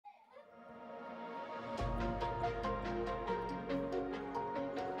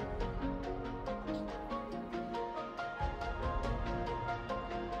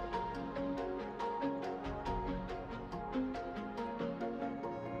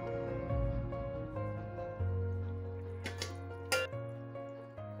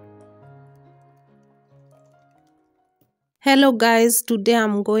Hello guys, today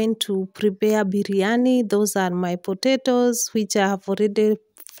I'm going to prepare biryani. Those are my potatoes which I have already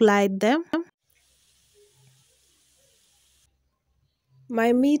fried them.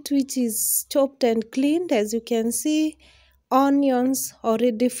 My meat which is chopped and cleaned, as you can see. Onions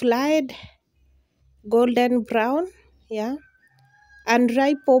already fried, golden brown, yeah. And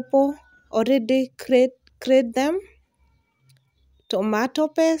ripe pawpaw already grate them. Tomato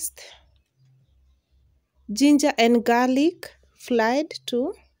paste, ginger and garlic fried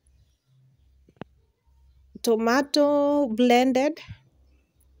too. Tomato blended.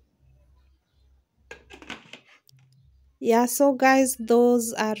 Yeah, so guys,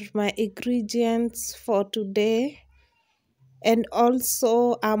 those are my ingredients for today. And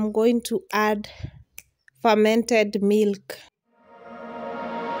also I'm going to add fermented milk.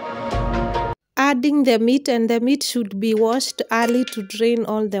 Adding the meat, and the meat should be washed early to drain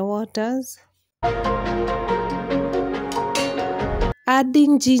all the waters.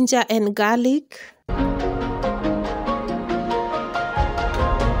 Adding ginger and garlic.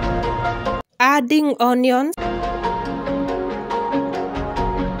 Adding onions.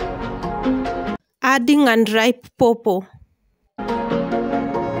 Adding unripe pawpaw.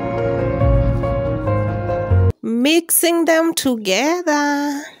 Mixing them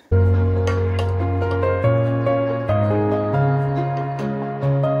together.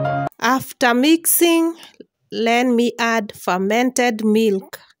 After mixing, let me add fermented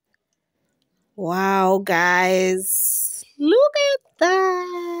milk. Wow, guys, look at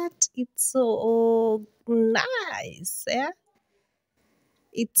that. It's so nice. Yeah?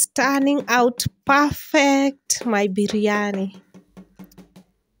 It's turning out perfect, my biryani.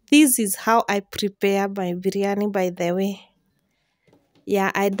 This is how I prepare my biryani, by the way.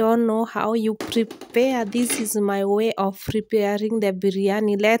 Yeah, I don't know how you prepare. This is my way of preparing the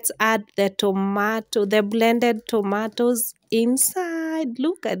biryani. Let's add the blended tomatoes inside.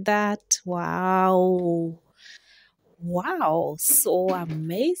 Look at that. Wow. Wow, so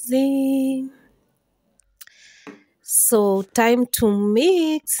amazing. So time to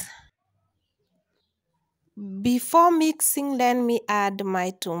mix. Before mixing, let me add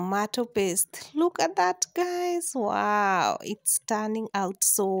my tomato paste. Look at that, guys. Wow, it's turning out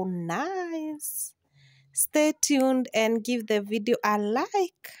so nice. Stay tuned and give the video a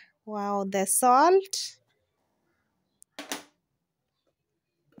like. Wow, the salt.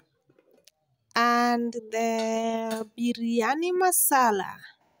 And the biryani masala.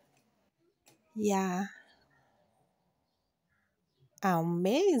 Yeah.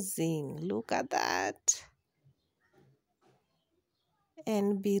 Amazing. Look at that.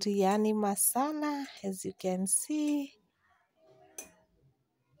 And biryani masala, as you can see.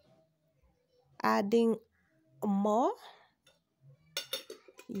 Adding more.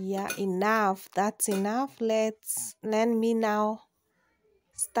 Yeah, enough. That's enough. Let me now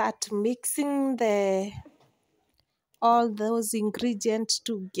start mixing all those ingredients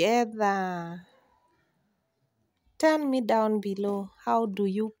together. Tell me down below, how do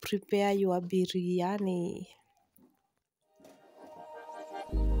you prepare your biryani?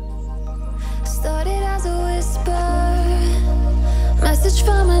 Started as a whisper, message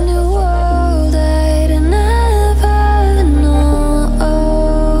from a new world I'd never known.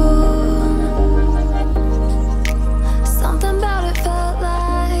 Something about it felt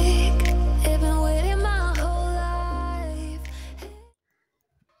like it'd been waiting my whole life.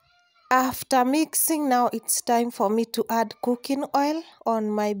 After mixing, now it's time for me to add cooking oil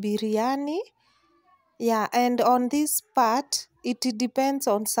on my biryani. Yeah, and on this part, it depends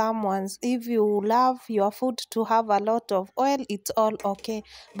on someone's. If you love your food to have a lot of oil, it's all okay.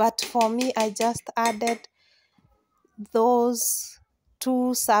 But for me, I just added those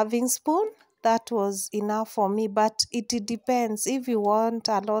 2 serving spoons. That was enough for me. But it depends. If you want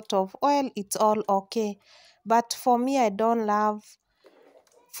a lot of oil, it's all okay. But for me, I don't love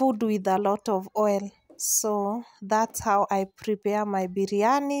food with a lot of oil. So that's how I prepare my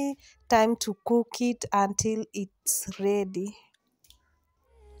biryani. Time to cook it until it's ready.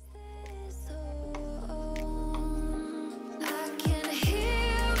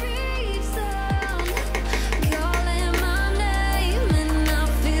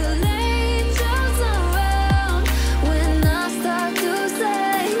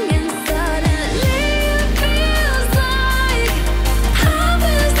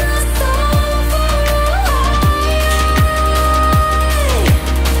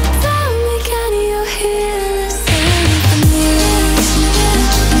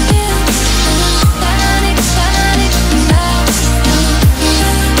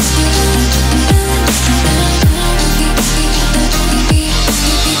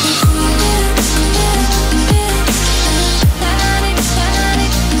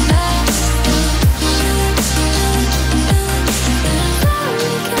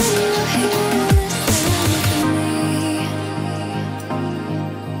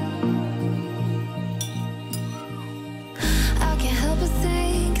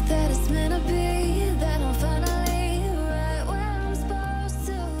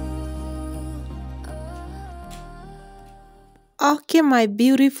 Okay, my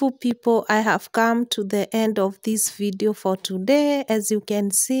beautiful people, I have come to the end of this video for today. As you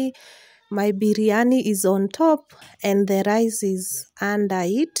can see, my biryani is on top and the rice is under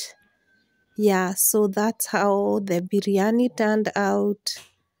it. Yeah, so that's how the biryani turned out.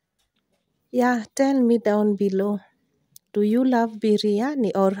 Yeah, tell me down below. Do you love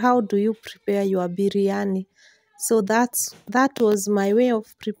biryani or how do you prepare your biryani? So that was my way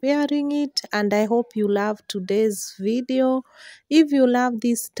of preparing it, and I hope you love today's video. If you love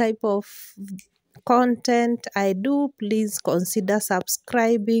this type of content I do, please consider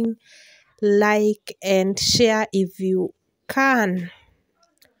subscribing, like and share if you can.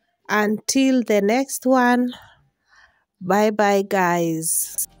 Until the next one, bye bye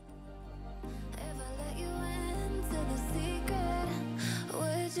guys.